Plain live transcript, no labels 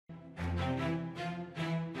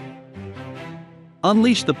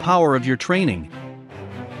Unleash the power of your training.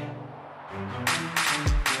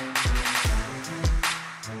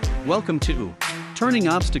 Welcome to Turning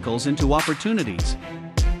Obstacles into Opportunities.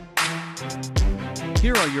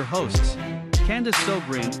 Here are your hosts, Candace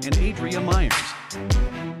Sjogren and Adria Myers.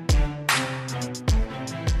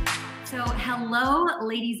 So hello,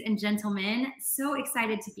 ladies and gentlemen. So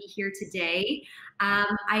excited to be here today.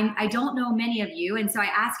 I don't know many of you, and so I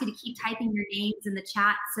ask you to keep typing your names in the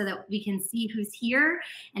chat so that we can see who's here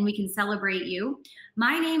and we can celebrate you.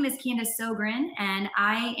 My name is Candace Sjogren, and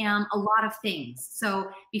I am a lot of things. So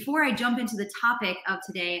before I jump into the topic of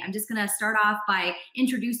today, I'm just going to start off by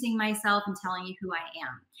introducing myself and telling you who I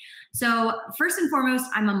am. So first and foremost,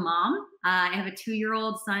 I'm a mom. I have a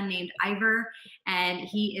 2-year-old son named Ivor, and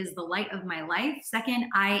he is the light of my life. Second,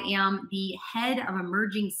 I am the head of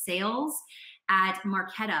emerging sales at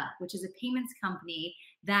Marqeta, which is a payments company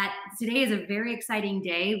that today is a very exciting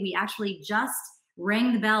day. We actually just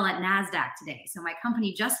rang the bell at NASDAQ today. So my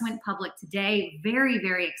company just went public today. Very,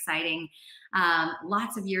 very exciting.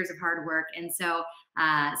 Lots of years of hard work. And so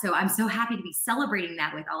I'm so happy to be celebrating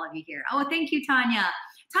that with all of you here. Oh, thank you, Tanya.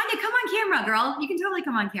 Tanya, come on camera, girl. You can totally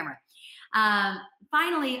come on camera.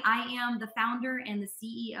 Finally, I am the founder and the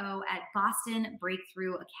CEO at Boston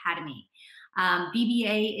Breakthrough Academy.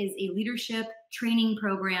 BBA is a leadership training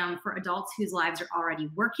program for adults whose lives are already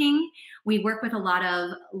working. We work with a lot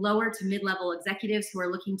of lower to mid-level executives who are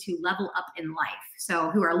looking to level up in life. So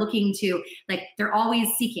who are looking to, they're always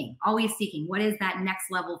seeking. What is that next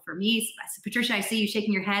level for me? So Patricia, I see you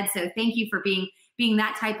shaking your head. So thank you for being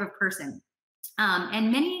that type of person.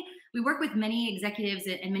 We work with many executives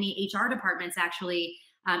and many HR departments actually,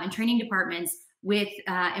 and training departments with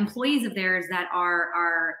employees of theirs that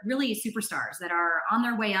are really superstars, that are on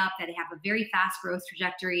their way up, that have a very fast growth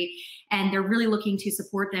trajectory, and they're really looking to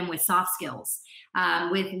support them with soft skills,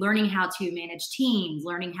 with learning how to manage teams,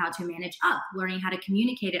 learning how to manage up, learning how to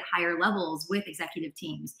communicate at higher levels with executive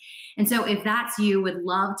teams. And so if that's you, would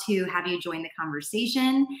love to have you join the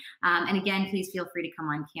conversation. And again, please feel free to come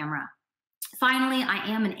on camera. Finally, I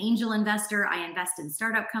am an angel investor. I invest in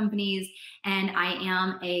startup companies, and I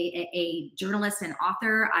am a journalist and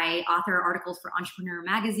author. I author articles for Entrepreneur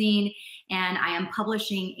Magazine, and I am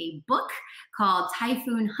publishing a book called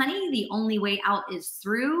Typhoon Honey, The Only Way Out Is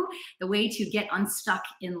Through, the way to get unstuck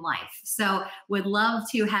in life. So would love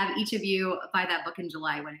to have each of you buy that book in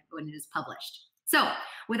July when it is published. So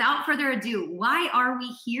without further ado, why are we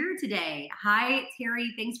here today? Hi,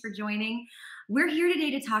 Terry, thanks for joining. We're here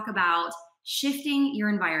today to talk about shifting your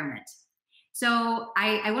environment. So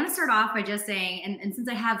I want to start off by just saying, and since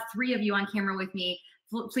I have 3 of you on camera with me,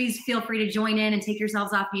 please feel free to join in and take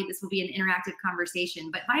yourselves off mute. This will be an interactive conversation.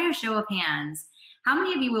 But by a show of hands, how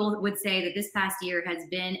many of you would say that this past year has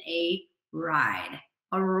been a ride,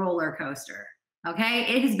 a roller coaster?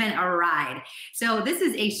 Okay, it has been a ride. So this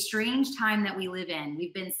is a strange time that we live in.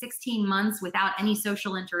 We've been 16 months without any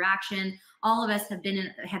social interaction. All of us have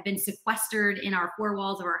been sequestered in our 4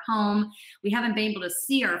 walls of our home. We haven't been able to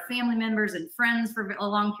see our family members and friends for a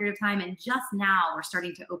long period of time. And just now we're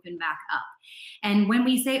starting to open back up. And when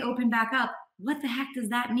we say open back up, what the heck does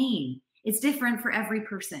that mean? It's different for every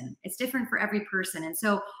person. It's different for every person. And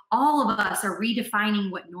so all of us are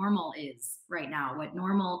redefining what normal is right now, what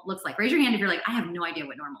normal looks like. Raise your hand if you're like, I have no idea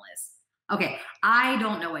what normal is. Okay, I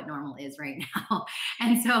don't know what normal is right now.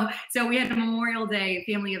 And so we had a Memorial Day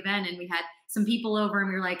family event, and we had some people over, and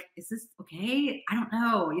we were like, is this okay? I don't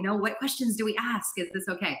know. You know, what questions do we ask? Is this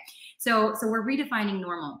okay? So we're redefining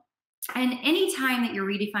normal. And anytime that you're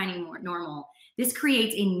redefining normal, this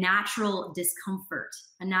creates a natural discomfort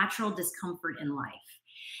in life.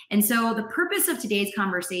 And so the purpose of today's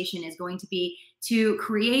conversation is going to be to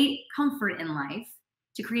create comfort in life,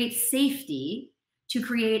 to create safety, to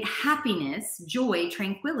create happiness, joy,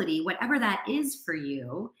 tranquility, whatever that is for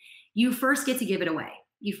you. You first get to give it away.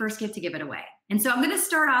 And so I'm going to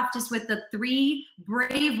start off just with the 3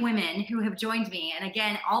 brave women who have joined me. And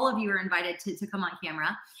again, all of you are invited to come on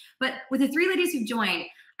camera. But with the 3 ladies who've joined,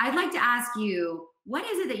 I'd like to ask you, what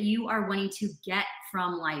is it that you are wanting to get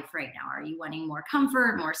from life right now? Are you wanting more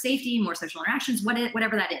comfort, more safety, more social interactions,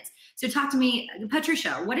 whatever that is? So talk to me,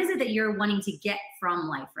 Patricia, what is it that you're wanting to get from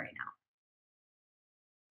life right now?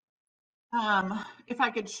 If I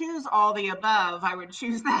could choose all the above, I would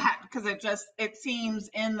choose that, because it seems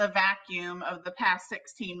in the vacuum of the past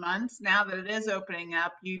 16 months, now that it is opening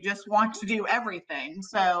up, you just want to do everything.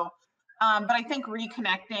 So, but I think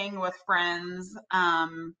reconnecting with friends,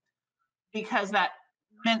 because that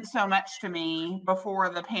meant so much to me before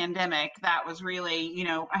the pandemic. That was really,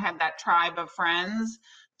 I had that tribe of friends.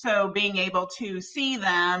 So being able to see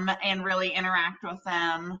them and really interact with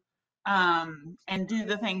them and do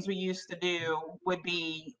the things we used to do would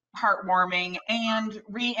be heartwarming and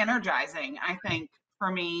re-energizing, I think,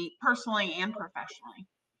 for me personally and professionally.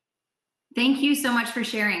 Thank you so much for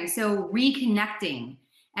sharing. So reconnecting,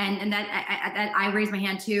 and that I raised my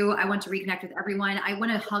hand too. I want to reconnect with everyone. I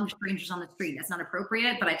want to hug strangers on the street. That's not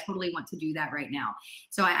appropriate, but I totally want to do that right now.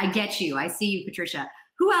 So I get you. I see you, Patricia.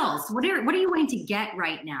 Who else? What are you wanting to get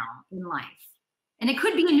right now in life? And it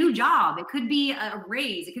could be a new job. It could be a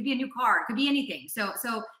raise. It could be a new car. It could be anything. So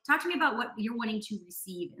talk to me about what you're wanting to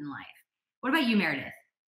receive in life. What about you, Meredith?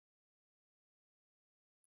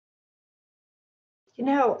 You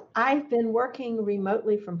know, I've been working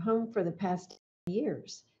remotely from home for the past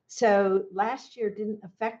years. So last year didn't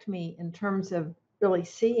affect me in terms of really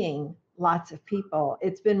seeing lots of people.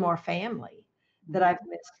 It's been more family that I've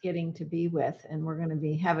missed getting to be with. And we're going to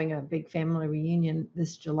be having a big family reunion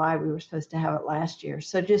this July. We were supposed to have it last year.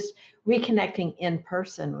 So just reconnecting in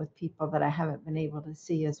person with people that I haven't been able to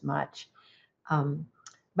see as much.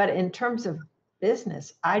 But in terms of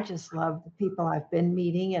business, I just love the people I've been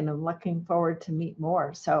meeting, and I'm looking forward to meet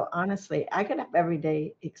more. So honestly, I get up every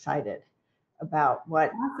day excited about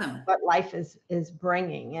what life is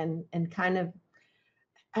bringing, and kind of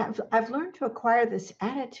I've learned to acquire this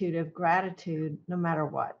attitude of gratitude no matter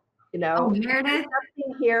what. You know, Meredith, there's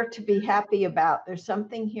something here to be happy about. There's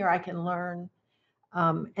something here I can learn,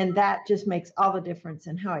 and that just makes all the difference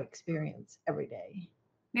in how I experience every day.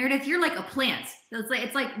 Meredith, you're like a plant.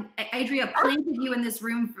 It's like Adria planted you in this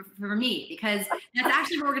room for me, because that's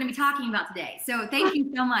actually what we're going to be talking about today. So thank you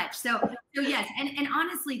so much. So yes, and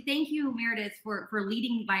honestly, thank you, Meredith, for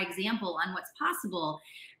leading by example on what's possible.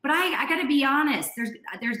 But I got to be honest.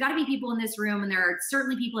 There's got to be people in this room, and there are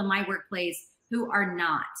certainly people in my workplace who are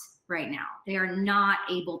not right now. They are not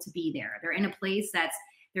able to be there. They're in a place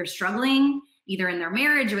they're struggling, either in their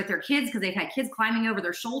marriage or with their kids, because they've had kids climbing over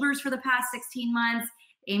their shoulders for the past 16 months.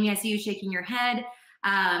 Amy, I see you shaking your head.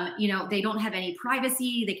 You know, they don't have any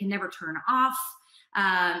privacy. They can never turn off.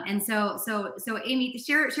 And so Amy,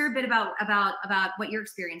 share a bit about what you're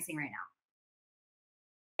experiencing right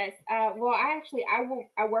now. Yes. Well,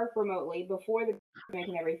 I work remotely before the pandemic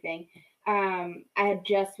and everything. I had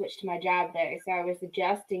just switched to my job there, so I was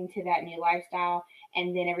adjusting to that new lifestyle,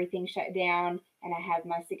 and then everything shut down, and I have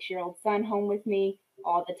my 6-year-old son home with me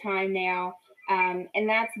all the time now, and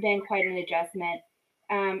that's been quite an adjustment.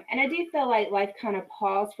 And I do feel like life kind of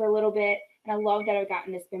paused for a little bit, and I love that I've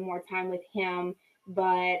gotten to spend more time with him.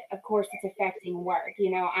 But of course, it's affecting work.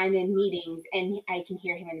 You know, I'm in meetings and I can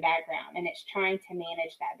hear him in the background, and it's trying to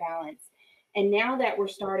manage that balance. And now that we're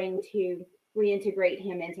starting to reintegrate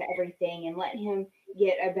him into everything and let him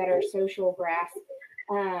get a better social grasp,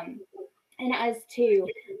 and us too,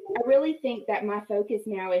 I really think that my focus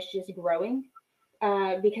now is just growing,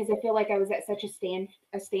 because I feel like I was at such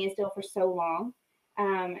a standstill for so long.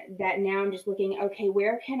 That now I'm just looking, okay,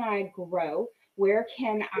 where can I grow? Where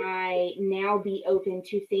can I now be open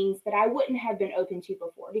to things that I wouldn't have been open to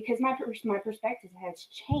before? Because my perspective has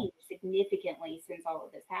changed significantly since all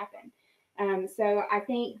of this happened. So I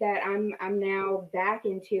think that I'm now back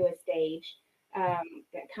into a stage,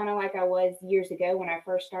 kind of like I was years ago when I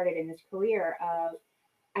first started in this career of,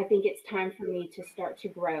 I think it's time for me to start to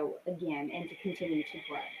grow again and to continue to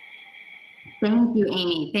grow. Thank you,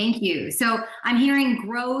 Amy. Thank you. So I'm hearing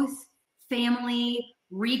growth, family,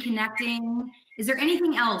 reconnecting. Is there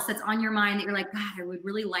anything else that's on your mind that you're like, God, I would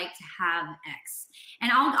really like to have X?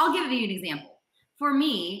 And I'll give you an example. For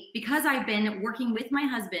me, because I've been working with my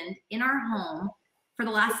husband in our home for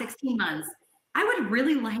the last 16 months, I would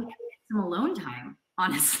really like some alone time,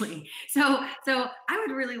 honestly. So I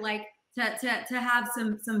would really like to have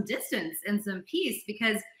some distance and some peace,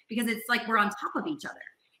 because it's like we're on top of each other.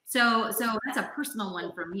 So that's a personal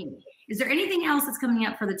one for me. Is there anything else that's coming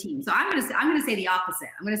up for the team? So I'm gonna say the opposite.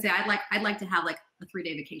 I'm gonna say I'd like to have like a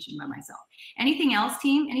 3-day vacation by myself. Anything else,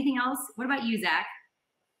 team? Anything else? What about you, Zach?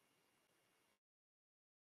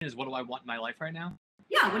 What do I want in my life right now?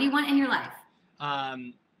 Yeah, what do you want in your life?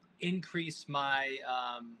 Increase my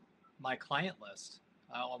my client list.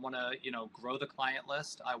 I want to, grow the client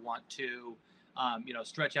list. I want to,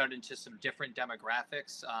 stretch out into some different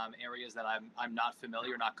demographics, areas that I'm not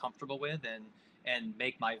familiar, not comfortable with, and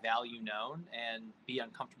make my value known and be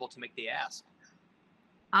uncomfortable to make the ask.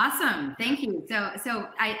 Awesome, thank you. So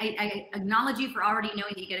I acknowledge you for already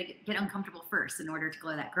knowing that you got to get uncomfortable first in order to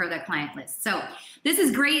grow that client list. So this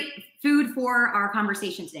is great food for our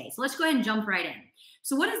conversation today. So let's go ahead and jump right in.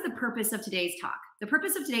 So what is the purpose of today's talk? The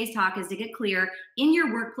purpose of today's talk is to get clear in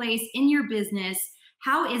your workplace, in your business,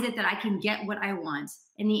 how is it that I can get what I want?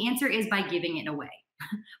 And the answer is by giving it away.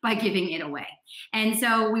 by giving it away. And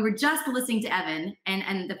so we were just listening to Evan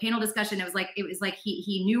and the panel discussion. It was like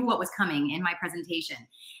he knew what was coming in my presentation.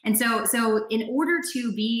 And so in order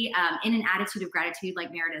to be in an attitude of gratitude,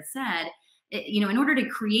 like Meredith said, in order to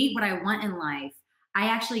create what I want in life, I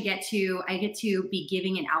actually get to be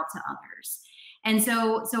giving it out to others. And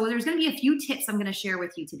so there's going to be a few tips I'm going to share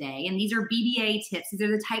with you today. And these are BBA tips. These are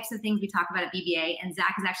the types of things we talk about at BBA. And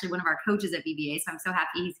Zach is actually one of our coaches at BBA. So I'm so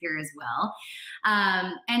happy he's here as well.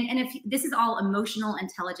 And if this is all emotional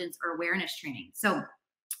intelligence or awareness training. So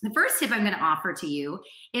the first tip I'm going to offer to you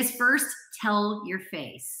is first tell your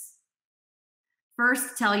face.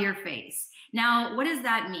 First tell your face. Now, what does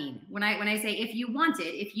that mean? When I say if you want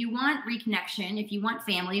reconnection, if you want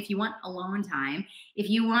family, if you want alone time, if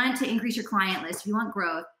you want to increase your client list, if you want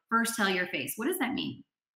growth, first tell your face. What does that mean?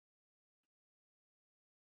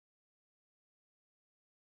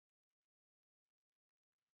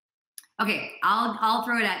 Okay, I'll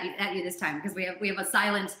throw it at you this time because we have a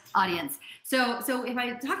silent audience. So if I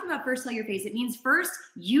talk about first tell your face, it means first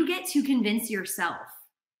you get to convince yourself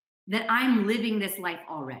that I'm living this life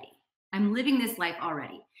already. I'm living this life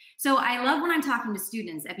already. So I love when I'm talking to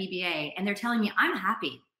students at BBA and they're telling me I'm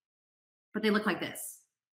happy, but they look like this.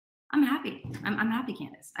 I'm happy. I'm happy,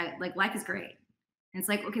 Candace. Life is great. And it's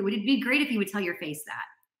like, okay, would it be great if you would tell your face that?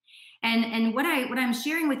 And what I'm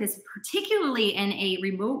sharing with this, particularly in a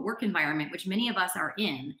remote work environment, which many of us are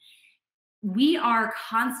in, we're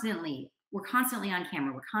constantly on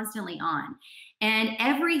camera. We're constantly on. And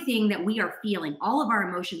everything that we are feeling, all of our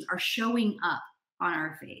emotions are showing up on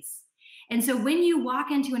our face. And so when you walk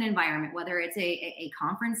into an environment, whether it's a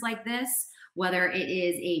conference like this, whether it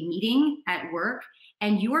is a meeting at work,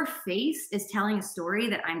 and your face is telling a story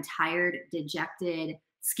that I'm tired, dejected,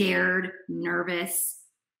 scared, nervous,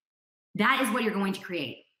 that is what you're going to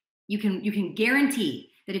create. You can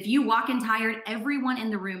guarantee that if you walk in tired, everyone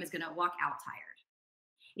in the room is going to walk out tired.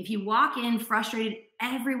 If you walk in frustrated,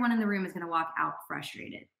 everyone in the room is going to walk out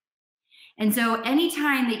frustrated. And so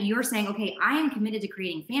anytime that you're saying, okay, I am committed to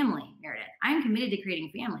creating family, Meredith, I am committed to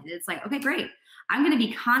creating family. It's like, okay, great. I'm going to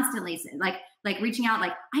be constantly like reaching out,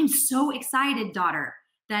 like, I'm so excited, daughter,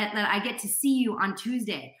 that I get to see you on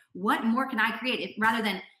Tuesday. What more can I create? Rather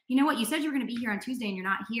than, you know what, you said you were going to be here on Tuesday and you're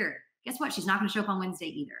not here. Guess what? She's not going to show up on Wednesday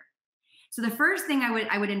either. So the first thing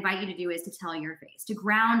I would invite you to do is to tell your face, to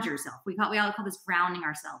ground yourself. We all call this grounding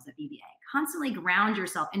ourselves at BBA. Constantly ground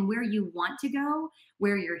yourself in where you want to go,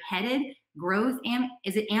 where you're headed. Growth.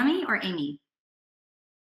 Is it Amy or Amy?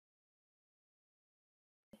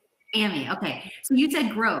 Amy. Okay. So you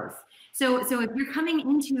said growth. So if you're coming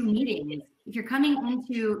into meetings, if you're coming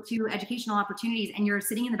into educational opportunities and you're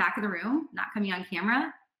sitting in the back of the room, not coming on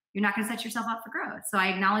camera, you're not going to set yourself up for growth. So I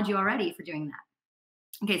acknowledge you already for doing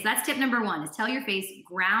that. Okay, so that's tip number one, is tell your face,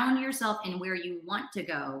 ground yourself in where you want to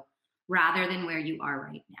go rather than where you are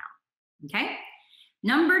right now. Okay?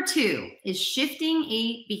 Number two is shifting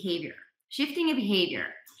a behavior. Shifting a behavior.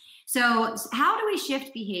 So how do we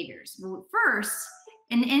shift behaviors? Well, first,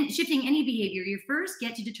 in shifting any behavior, you first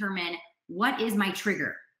get to determine what is my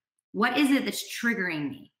trigger? What is it that's triggering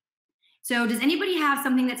me? So does anybody have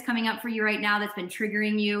something that's coming up for you right now that's been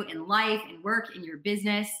triggering you in life, in work, in your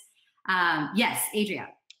business? Yes, Adria.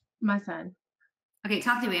 My son. Okay,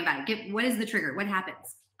 talk to me about it. What is the trigger? What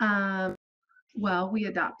happens? Well, we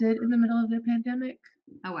adopted in the middle of the pandemic.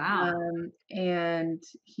 Oh, wow. And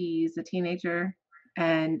he's a teenager,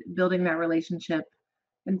 and building that relationship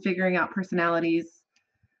and figuring out personalities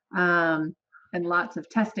and lots of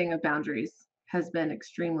testing of boundaries has been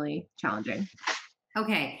extremely challenging.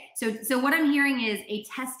 Okay, so what I'm hearing is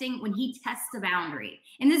when he tests a boundary.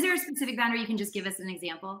 And is there a specific boundary? You can just give us an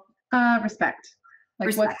example. Respect. Like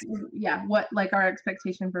respect. what like our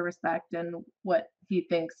expectation for respect and what he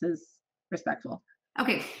thinks is respectful.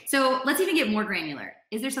 Okay, so let's even get more granular.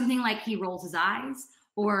 Is there something like he rolls his eyes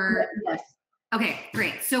or? Yes. Okay,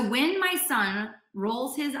 great. So when my son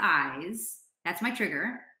rolls his eyes, that's my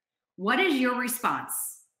trigger. What is your response?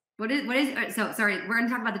 So sorry, we're going to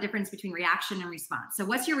talk about the difference between reaction and response. So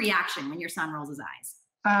what's your reaction when your son rolls his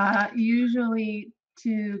eyes? Usually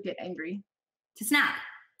to get angry. To snap.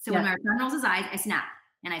 So when my son rolls his eyes, I snap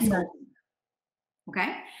and I scold.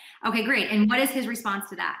 Okay. Okay, great. And what is his response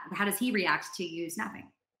to that? How does he react to you snapping?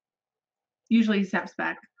 Usually he snaps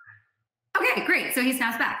back. Okay, great. So he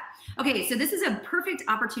snaps back. Okay, so this is a perfect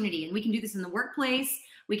opportunity, and we can do this in the workplace.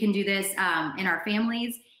 We can do this in our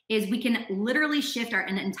families. Is we can literally shift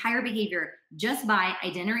an entire behavior just by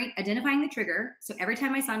identifying the trigger. So every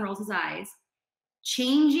time my son rolls his eyes,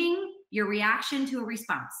 changing your reaction to a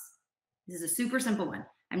response. This is a super simple one.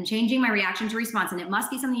 I'm changing my reaction to response, and it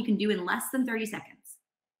must be something you can do in less than 30 seconds.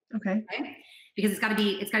 Okay. because it's got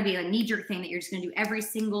to be a knee-jerk thing that you're just going to do every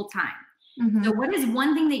single time. Mhm. So what is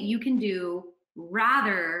one thing that you can do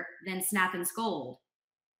rather than snap and scold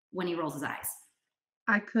when he rolls his eyes?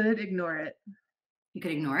 I could ignore it. You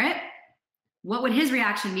could ignore it. What would his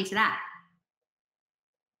reaction be to that?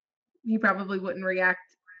 He probably wouldn't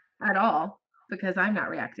react at all because I'm not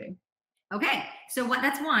reacting. Okay, so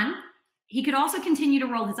that's one. He could also continue to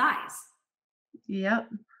roll his eyes. Yep.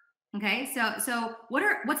 Okay, so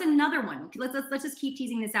what's another one? Let's just keep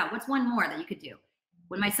teasing this out. What's one more that you could do?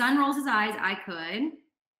 When my son rolls his eyes, I could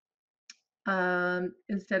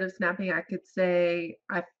Instead of snapping, I could say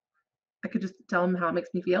I could just tell him how it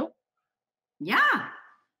makes me feel. Yeah,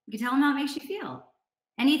 you could tell him how it makes you feel.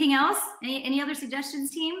 Anything else? Any other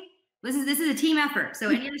suggestions, team? This is a team effort. So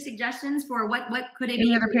any other suggestions for what could it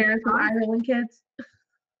be? Any other parents with eye rolling kids?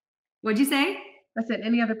 What'd you say? I said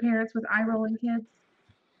any other parents with eye rolling kids?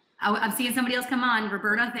 Oh, I'm seeing somebody else come on.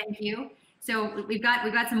 Roberta, thank you. So we've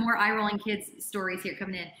got some more eye rolling kids stories here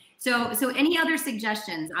coming in. So any other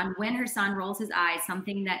suggestions on when her son rolls his eyes,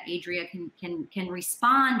 something that Adria can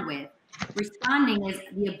respond with? Responding is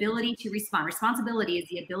the ability to respond. Responsibility is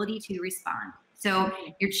the ability to respond. So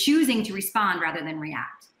you're choosing to respond rather than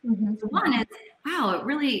react. Mm-hmm. So one is, wow, it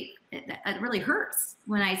really hurts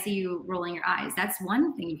when I see you rolling your eyes. That's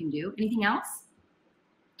one thing you can do. Anything else?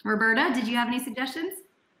 Roberta, did you have any suggestions?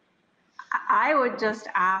 I would just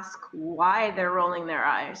ask why they're rolling their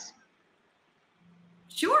eyes.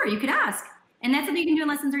 Sure, you could ask. And that's something you can do in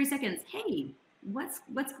less than 30 seconds. Hey, what's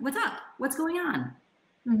up? What's going on?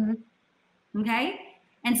 Mm-hmm. Okay?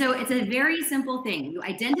 And so it's a very simple thing. You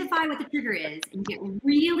identify what the trigger is and get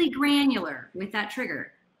really granular with that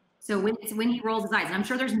trigger. So when he rolls his eyes, and I'm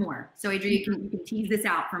sure there's more. So Adria, you can tease this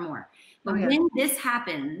out for more. But when this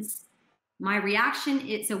happens, my reaction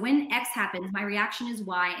is, so when X happens, my reaction is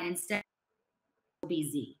Y, and instead it will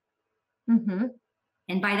be Z. Mm-hmm.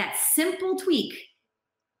 And by that simple tweak,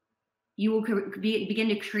 you will begin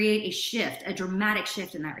to create a shift, a dramatic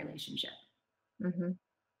shift in that relationship. Mm-hmm.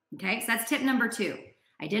 Okay, so that's tip number 2.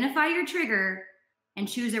 Identify your trigger and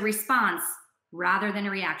choose a response rather than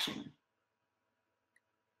a reaction.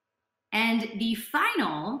 And the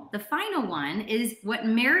final one is what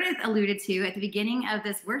Meredith alluded to at the beginning of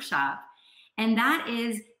this workshop, and that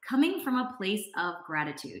is coming from a place of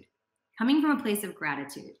gratitude. Coming from a place of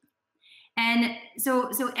gratitude. And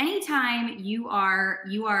so anytime you are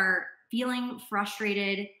feeling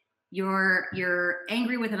frustrated, you're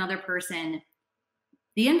angry with another person,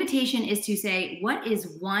 the invitation is to say, what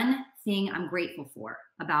is one thing I'm grateful for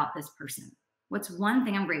about this person? What's one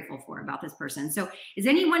thing I'm grateful for about this person? So is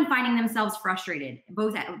anyone finding themselves frustrated,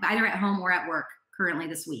 either at home or at work currently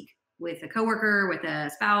this week, with a coworker, with a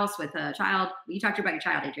spouse, with a child? You talked about your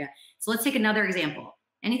child, Adria. So let's take another example.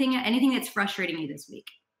 Anything that's frustrating you this week?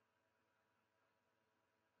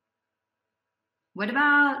 What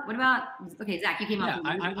about, okay, Zach, you came up.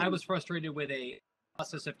 I was frustrated with a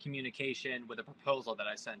process of communication with a proposal that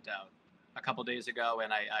I sent out a couple days ago,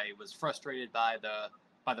 and I was frustrated by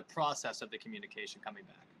the process of the communication coming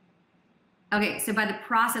back. Okay, so by the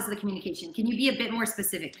process of the communication, can you be a bit more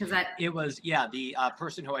specific? Because it was, the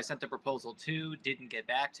person who I sent the proposal to didn't get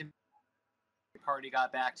back to me. The party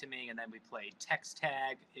got back to me, and then we played text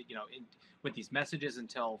tag, with these messages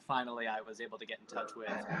until finally I was able to get in touch with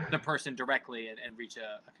the person directly and reach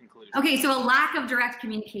a conclusion. Okay, so a lack of direct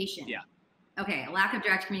communication. Yeah. Okay, a lack of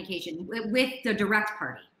direct communication with the direct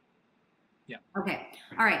party. Yeah. Okay.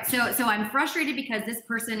 All right. So I'm frustrated because this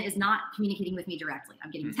person is not communicating with me directly.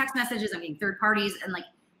 I'm getting text messages, I'm getting third parties, and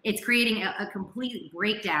it's creating a complete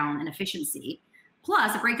breakdown in efficiency,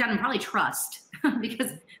 plus a breakdown in probably trust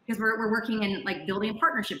because we're working in building a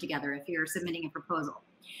partnership together if you're submitting a proposal.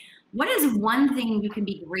 What is one thing you can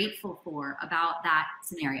be grateful for about that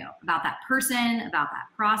scenario, about that person, about that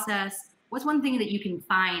process? What's one thing that you can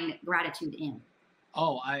find gratitude in?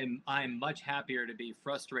 Oh, I'm much happier to be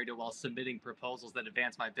frustrated while submitting proposals that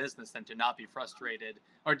advance my business than to not be frustrated,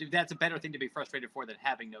 or that's a better thing to be frustrated for than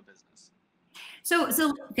having no business. So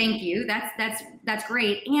thank you. That's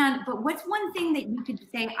great. But what's one thing that you could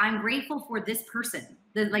say, I'm grateful for this person,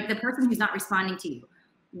 the person who's not responding to you?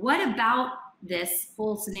 What about this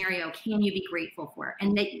whole scenario can you be grateful for,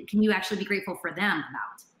 and can you actually be grateful for them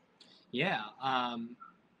about? Yeah.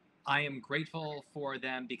 I am grateful for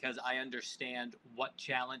them because I understand what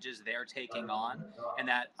challenges they're taking on, and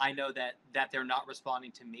that I know that they're not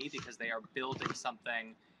responding to me because they are building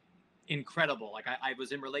something incredible. I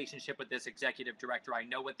was in relationship with this executive director. I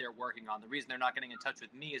know what they're working on. The reason they're not getting in touch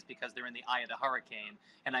with me is because they're in the eye of the hurricane,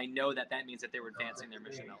 and I know that means that they were advancing their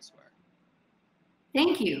mission elsewhere.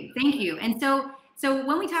 Thank you. And so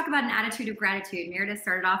when we talk about an attitude of gratitude, Meredith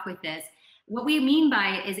started off with this. what we mean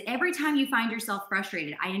by it is every time you find yourself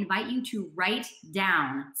frustrated, I invite you to write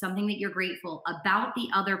down something that you're grateful about the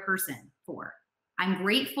other person for. I'm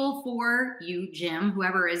grateful for you, Jim,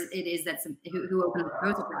 whoever it is that's who opened the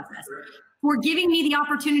proposal process, for giving me the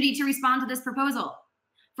opportunity to respond to this proposal,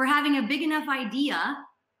 for having a big enough idea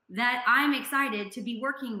that I'm excited to be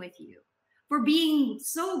working with you, for being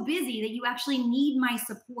so busy that you actually need my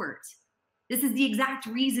support. This is the exact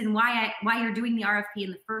reason why you're doing the RFP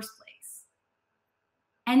in the first place.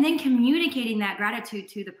 And then communicating that gratitude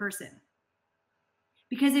to the person.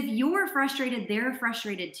 Because if you're frustrated, they're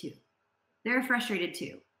frustrated too. They're frustrated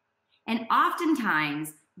too. And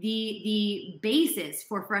oftentimes the basis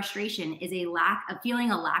for frustration is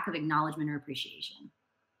feeling a lack of acknowledgement or appreciation.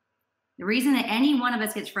 The reason that any one of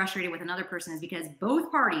us gets frustrated with another person is because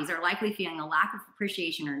both parties are likely feeling a lack of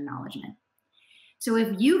appreciation or acknowledgement. So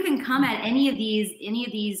if you can come at any of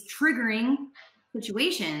these triggering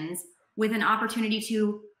situations with an opportunity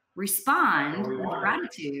to respond with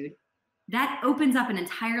gratitude, that opens up an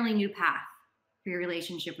entirely new path for your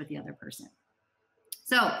relationship with the other person.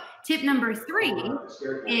 So tip number 3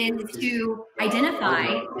 is to identify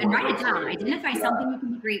and write it down. Identify something you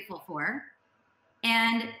can be grateful for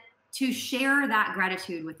and to share that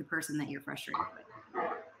gratitude with the person that you're frustrated with.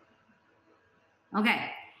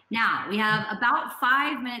 Okay, now we have about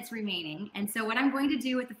 5 minutes remaining. And so what I'm going to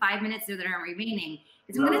do with the 5 minutes that are remaining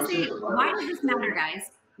is I'm going to say, why does this matter, guys?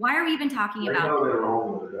 Why are we even talking about this?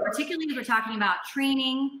 Particularly as we're talking about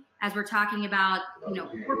training, as we're talking about,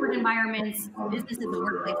 corporate environments, businesses and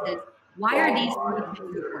workplaces. Why are these things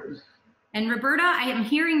important? And Roberta, I am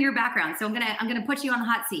hearing your background, so I'm gonna put you on the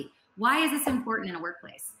hot seat. Why is this important in a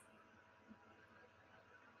workplace?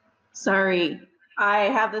 Sorry, I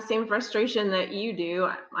have the same frustration that you do.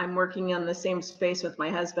 I'm working in the same space with my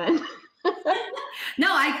husband. No,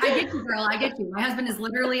 I get you, girl. I get you. My husband is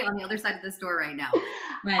literally on the other side of this door right now.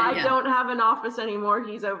 But, I don't have an office anymore.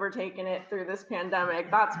 He's overtaken it through this pandemic.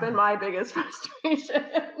 That's been my biggest frustration.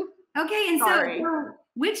 Okay, and Sorry. so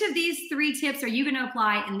which of these 3 tips are you going to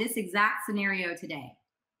apply in this exact scenario today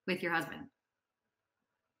with your husband?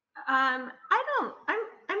 I'm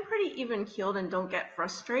pretty even keeled and don't get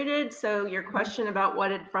frustrated. So your question about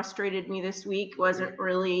what had frustrated me this week wasn't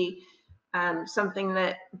really something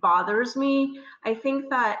that bothers me. I think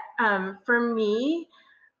that for me,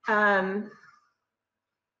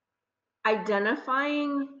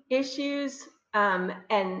 identifying issues and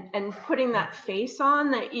putting that face on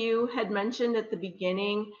that you had mentioned at the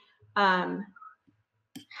beginning,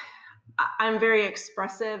 I'm very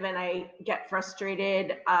expressive and I get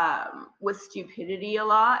frustrated with stupidity a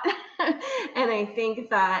lot. And I think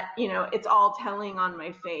that, it's all telling on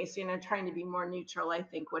my face, trying to be more neutral, I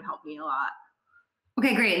think would help me a lot.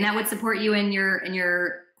 Okay, great. And that would support you in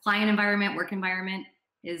your client environment, work environment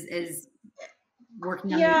is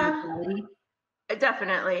working on your ability?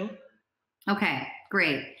 Definitely. Okay,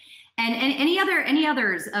 great. And any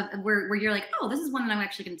others of where you're like, oh, this is one that I'm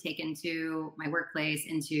actually going to take into my workplace,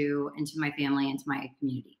 into my family, into my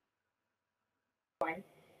community.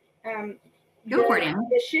 Go for it, Anna.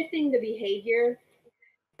 The shifting the behavior,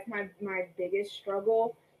 my biggest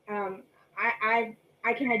struggle. I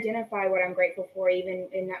can identify what I'm grateful for, even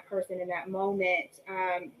in that person in that moment.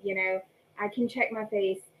 I can check my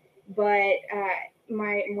face, but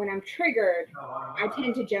when I'm triggered, I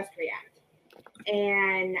tend to just react.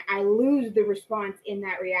 And I lose the response in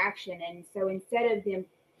that reaction. And so instead of them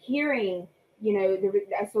hearing,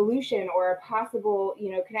 a solution or a possible,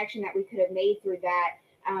 connection that we could have made through that,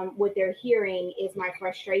 what they're hearing is my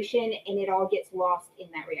frustration, and it all gets lost in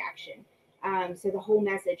that reaction. So the whole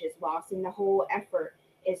message is lost and the whole effort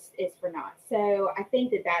is for naught. So I think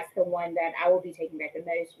that that's the one that I will be taking back the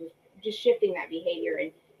most, was just shifting that behavior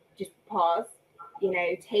and just pause,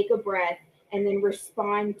 take a breath, and then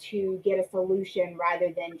respond to get a solution rather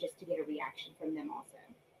than just to get a reaction from them also.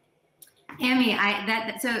 Amy,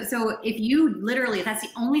 so if you literally, if that's the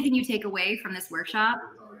only thing you take away from this workshop,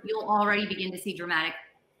 you'll already begin to see dramatic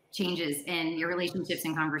changes in your relationships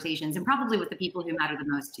and conversations, and probably with the people who matter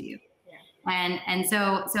the most to you. Yeah. And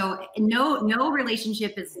so no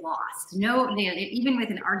relationship is lost. No, even with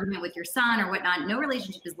an argument with your son or whatnot, no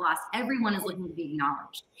relationship is lost. Everyone is looking to be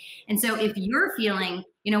acknowledged. And so if you're feeling,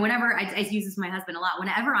 whenever I use this with my husband a lot,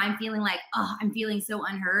 whenever I'm feeling like, oh, I'm feeling so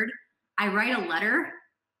unheard, I write a letter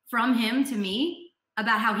from him to me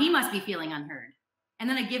about how he must be feeling unheard. And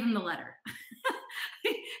then I give him the letter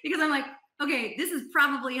because I'm like, okay, this is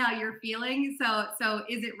probably how you're feeling. So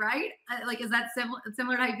is it right? Is that similar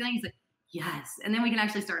to how you're feeling? He's like, yes. And then we can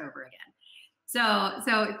actually start over again. So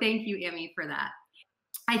thank you, Emmy, for that.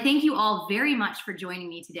 I thank you all very much for joining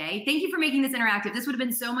me today. Thank you for making this interactive. This would have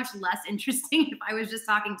been so much less interesting if I was just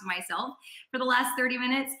talking to myself for the last 30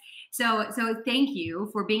 minutes. So thank you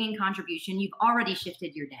for being in contribution. You've already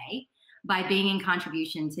shifted your day by being in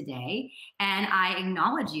contribution today. And I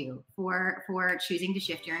acknowledge you for choosing to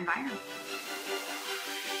shift your environment.